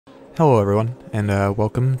Hello everyone, and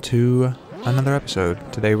welcome to another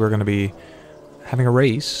episode. Today we're going to be having a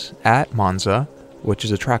race at Monza, which is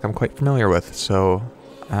a track I'm quite familiar with, so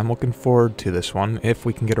I'm looking forward to this one, if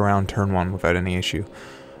we can get around turn 1 without any issue.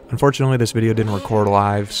 Unfortunately, this video didn't record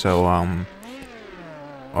live, so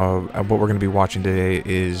what we're going to be watching today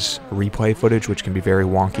is replay footage, which can be very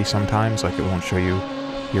wonky sometimes, like it won't show you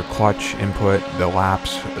your clutch input, the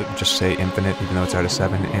laps, just say infinite, even though it's out of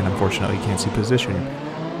 7, and unfortunately you can't see position.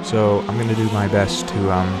 So I'm going to do my best to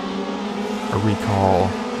recall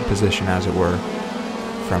position, as it were,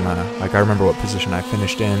 from like I remember what position I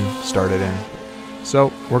finished in, started in.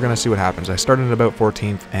 So we're going to see what happens. I started at about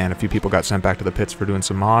 14th, and a few people got sent back to the pits for doing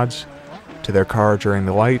some mods to their car during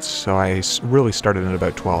the lights, so I really started at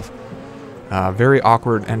about 12th. Very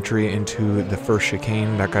awkward entry into the first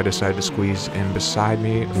chicane. That guy decided to squeeze in beside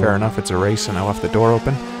me. Fair enough, it's a race, and I left the door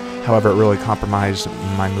open. However, it really compromised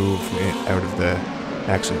my move out of the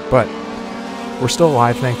exit. But we're still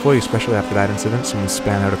alive, thankfully, especially after that incident. Someone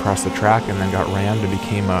span out across the track and then got rammed and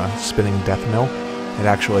became a spinning death mill. It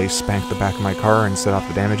actually spanked the back of my car and set off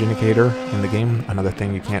the damage indicator in the game, another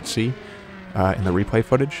thing you can't see in the replay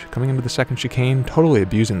footage. Coming into the second chicane, totally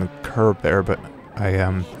abusing the curb there, but I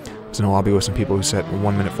was in a lobby with some people who set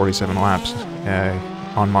 1 minute 47 laps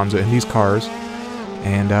on Monza in these cars,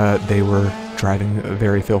 and they were driving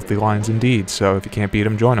very filthy lines indeed, so if you can't beat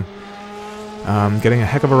them, join them. Getting a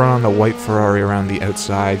heck of a run on the white Ferrari around the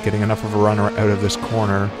outside, getting enough of a run out of this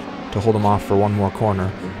corner to hold him off for one more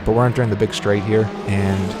corner. But we're entering the big straight here,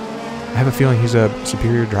 and I have a feeling he's a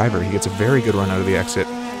superior driver. He gets a very good run out of the exit.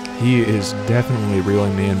 He is definitely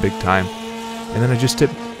reeling me in big time. And then I just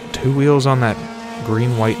tipped 2 wheels on that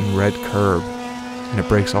green, white, and red curb, and it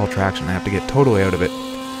breaks all traction. I have to get totally out of it,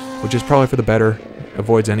 which is probably for the better.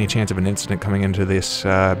 Avoids any chance of an incident coming into this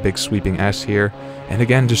big sweeping S here. And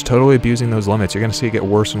again, just totally abusing those limits. You're going to see it get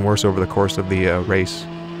worse and worse over the course of the race.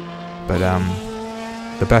 But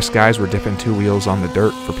the best guys were dipping 2 wheels on the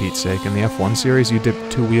dirt, for Pete's sake. In the F1 series, you dip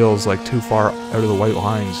 2 wheels like too far out of the white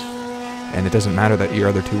lines, and it doesn't matter that your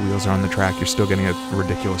other 2 wheels are on the track. You're still getting a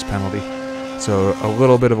ridiculous penalty. So a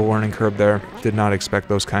little bit of a learning curve there. Did not expect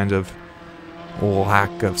those kinds of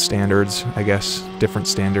lack of standards, I guess. Different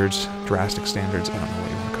standards, drastic standards, I don't know what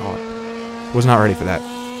you want to call it. Was not ready for that.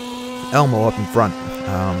 Elmo up in front.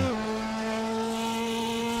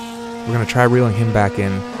 We're going to try reeling him back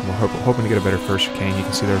in. We're hoping to get a better first chicane. You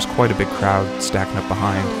can see there's quite a big crowd stacking up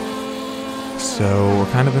behind. So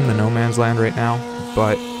we're kind of in the no man's land right now,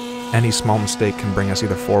 but any small mistake can bring us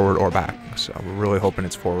either forward or back. So we're really hoping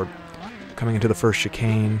it's forward. Coming into the first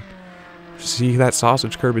chicane. See, that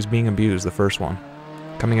sausage curb is being abused, the first one.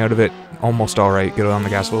 Coming out of it, almost alright. Get it on the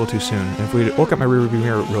gas a little too soon. And if we look at my rear view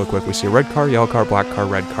mirror real quick, we see a red car, yellow car, black car,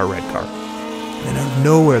 red car, red car. And out of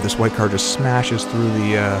nowhere, this white car just smashes through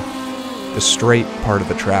the straight part of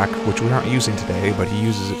the track, which we aren't using today, but he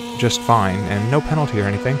uses it just fine, and no penalty or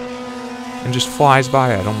anything, and just flies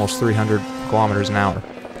by at almost 300 kilometers an hour.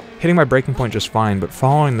 Hitting my braking point just fine, but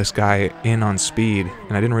following this guy in on speed,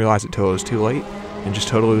 and I didn't realize it till it was too late, and just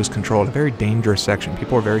totally lose control. It's a very dangerous section.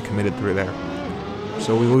 People are very committed through there.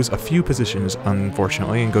 So we lose a few positions,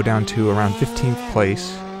 unfortunately, and go down to around 15th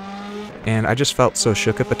place. And I just felt so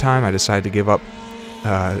shook at the time, I decided to give up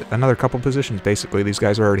another couple positions, basically. These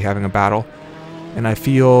guys are already having a battle, and I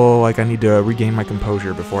feel like I need to regain my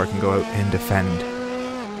composure before I can go out and defend.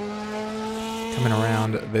 Coming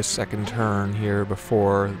around this second turn here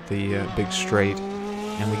before the big straight,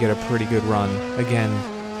 and we get a pretty good run. Again,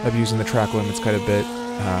 abusing the track limits quite a bit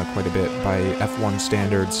by F1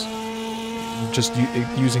 standards. Just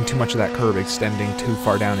using too much of that curb, extending too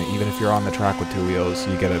far down it. Even if you're on the track with 2 wheels,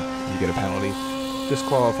 you get a penalty.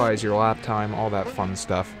 Disqualifies your lap time, all that fun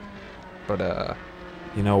stuff. But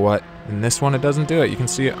you know what? In this one, it doesn't do it. You can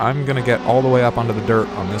see I'm gonna get all the way up onto the dirt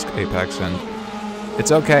on this apex, and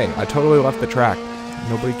it's okay. I totally left the track.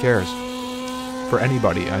 Nobody cares. For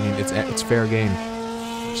anybody. I mean, it's fair game.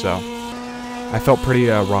 So I felt pretty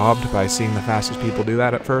robbed by seeing the fastest people do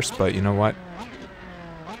that at first, but you know what?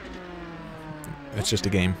 It's just a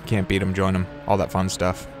game. Can't beat them, join them, all that fun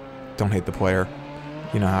stuff. Don't hate the player.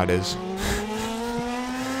 You know how it is.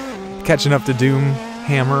 Catching up to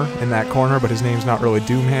Doomhammer in that corner, but his name's not really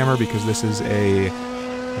Doomhammer because this is a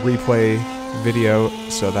replay video,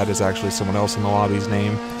 so that is actually someone else in the lobby's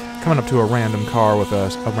name. Coming up to a random car with a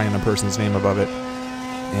random person's name above it.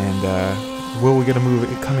 And will we get a move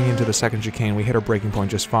coming into the second chicane? We hit our braking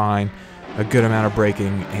point just fine. A good amount of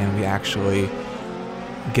braking, and we actually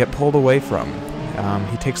get pulled away from.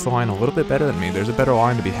 He takes the line a little bit better than me. There's a better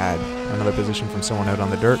line to be had. Another position from someone out on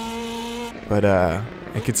the dirt. But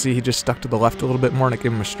You can see he just stuck to the left a little bit more, and it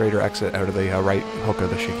gave him a straighter exit out of the right hook of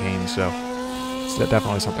the chicane. So it's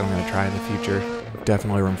definitely something I'm going to try in the future.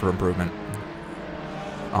 Definitely room for improvement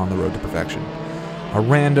on the road to perfection. A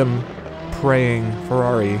random praying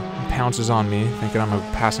Ferrari pounces on me, thinking I'm a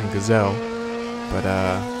passing gazelle, but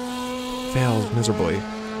fails miserably.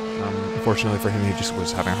 Unfortunately for him, he just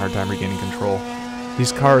was having a hard time regaining control.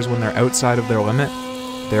 These cars, when they're outside of their limit,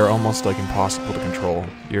 they're almost like impossible to control.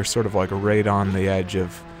 You're sort of like right on the edge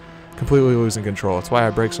of completely losing control. That's why I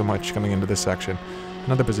brake so much coming into this section.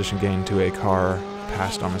 Another position gain to a car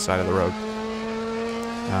passed on the side of the road.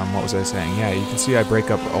 What was I saying? Yeah, you can see I brake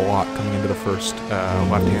up a lot coming into the first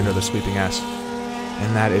left-hander, the sweeping S.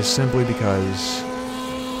 And that is simply because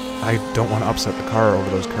I don't want to upset the car over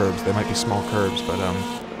those curbs. They might be small curbs, but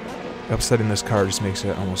upsetting this car just makes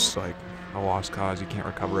it almost like a lost cause. You can't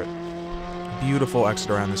recover it. Beautiful exit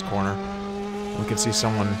around this corner. We can see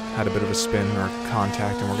someone had a bit of a spin or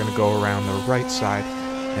contact, and we're going to go around the right side,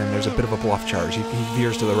 and there's a bit of a bluff charge. He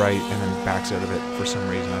veers to the right and then backs out of it for some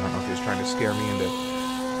reason. I don't know if he was trying to scare me into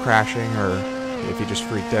crashing or if he just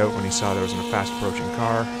freaked out when he saw there was a fast approaching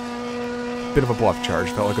car. Bit of a bluff charge.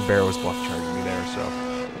 Felt like a bear was bluff charging me there, so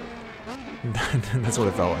that's what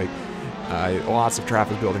it felt like. Lots of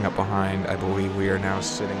traffic building up behind. I believe we are now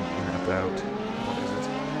sitting in about, what is it?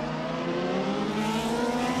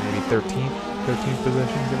 Maybe 13th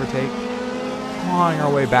position, give or take. Clawing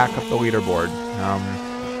our way back up the leaderboard.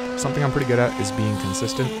 Something I'm pretty good at is being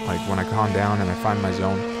consistent. Like when I calm down and I find my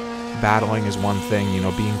zone, battling is one thing, you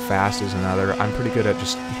know, being fast is another. I'm pretty good at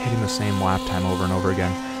just hitting the same lap time over and over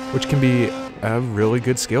again, which can be a really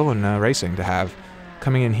good skill in racing to have.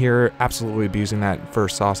 Coming in here, absolutely abusing that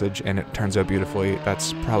first sausage, and it turns out beautifully.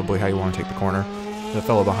 That's probably how you want to take the corner. The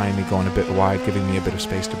fellow behind me going a bit wide, giving me a bit of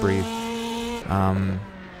space to breathe.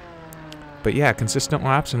 But yeah, consistent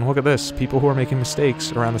laps, and look at this. People who are making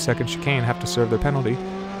mistakes around the second chicane have to serve their penalty.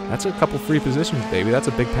 That's a couple free positions, baby. That's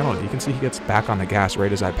a big penalty. You can see he gets back on the gas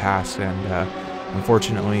right as I pass, and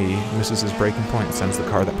unfortunately misses his braking point and sends the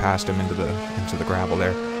car that passed him into the gravel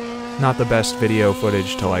there. Not the best video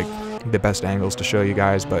footage to like the best angles to show you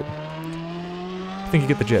guys, but I think you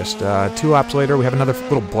get the gist. 2 laps later, we have another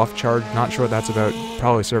little bluff charge. Not sure what that's about.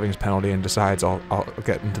 Probably serving his penalty, and decides I'll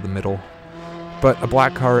get into the middle. But a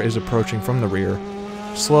black car is approaching from the rear,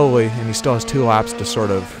 slowly, and he still has 2 laps to sort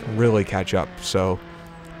of really catch up. So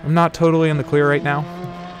I'm not totally in the clear right now,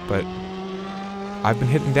 but I've been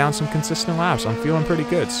hitting down some consistent laps. I'm feeling pretty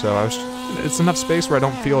good, so it's enough space where I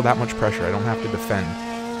don't feel that much pressure. I don't have to defend.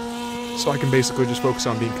 So I can basically just focus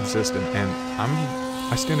on being consistent, and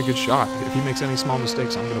I stand a good shot. If he makes any small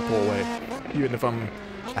mistakes, I'm going to pull away, even if I'm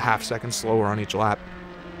a half second slower on each lap.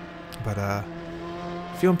 But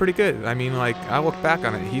feeling pretty good. I mean, like, I look back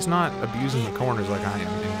on it, he's not abusing the corners like I am,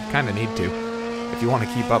 and you kind of need to. If you want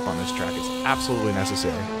to keep up on this track, it's absolutely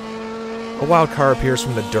necessary. A wild car appears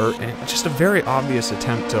from the dirt, and just a very obvious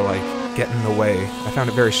attempt to, like, get in the way. I found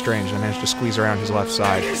it very strange. I managed to squeeze around his left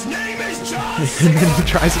side. And then he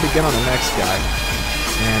tries it again on the next guy.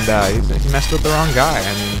 And he messed with the wrong guy.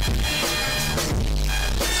 I mean,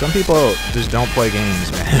 some people just don't play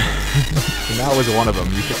games, man. And that was one of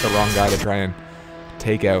them. You picked the wrong guy to try and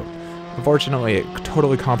take out. Unfortunately, it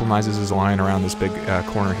totally compromises his line around this big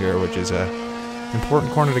corner here, which is a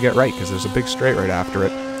important corner to get right because there's a big straight right after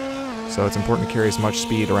it. So it's important to carry as much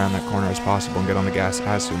speed around that corner as possible and get on the gas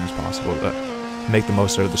as soon as possible to make the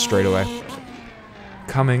most out of the straightaway.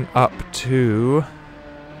 Coming up to...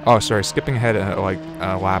 Oh, sorry, skipping ahead like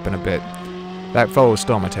a lap and a bit. That fellow was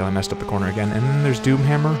still on my tail. I messed up the corner again. And then there's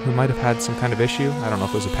Doomhammer, who might have had some kind of issue. I don't know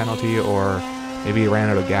if it was a penalty or maybe he ran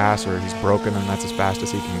out of gas or he's broken and that's as fast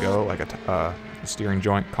as he can go, like a steering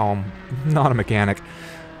joint column. Not a mechanic.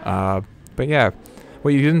 But yeah,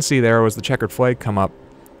 what you didn't see there was the checkered flag come up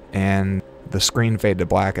and the screen faded to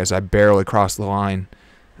black as I barely crossed the line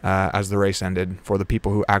as the race ended. For the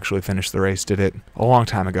people who actually finished the race, did it a long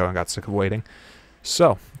time ago and got sick of waiting.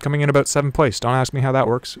 So, coming in about 7th place. Don't ask me how that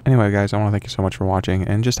works. Anyway, guys, I want to thank you so much for watching,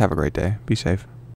 and just have a great day. Be safe.